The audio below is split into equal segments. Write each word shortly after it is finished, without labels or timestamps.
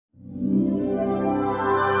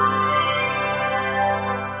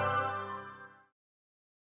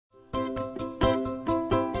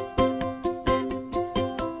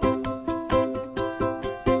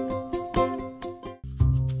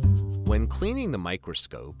cleaning the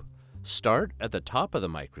microscope, start at the top of the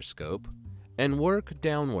microscope and work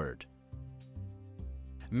downward.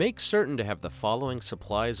 Make certain to have the following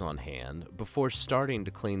supplies on hand before starting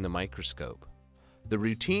to clean the microscope. The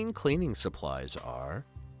routine cleaning supplies are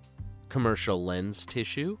commercial lens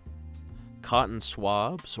tissue, cotton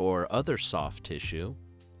swabs or other soft tissue,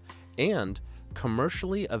 and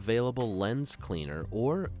commercially available lens cleaner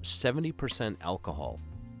or 70% alcohol.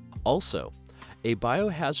 Also, a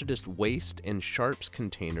biohazardous waste and sharps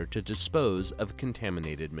container to dispose of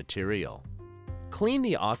contaminated material. Clean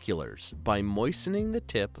the oculars by moistening the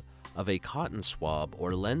tip of a cotton swab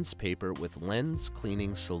or lens paper with lens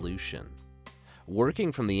cleaning solution.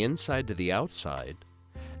 Working from the inside to the outside,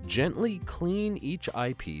 gently clean each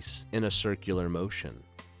eyepiece in a circular motion.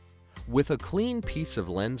 With a clean piece of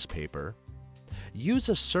lens paper, use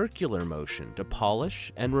a circular motion to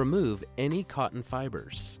polish and remove any cotton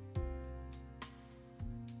fibers.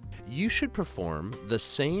 You should perform the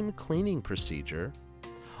same cleaning procedure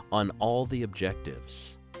on all the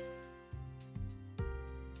objectives.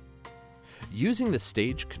 Using the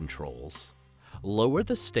stage controls, lower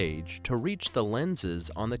the stage to reach the lenses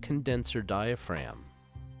on the condenser diaphragm.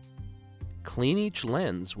 Clean each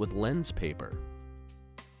lens with lens paper.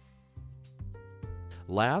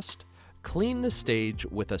 Last, clean the stage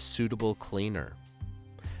with a suitable cleaner.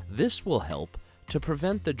 This will help to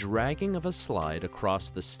prevent the dragging of a slide across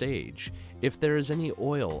the stage if there is any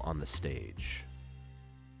oil on the stage.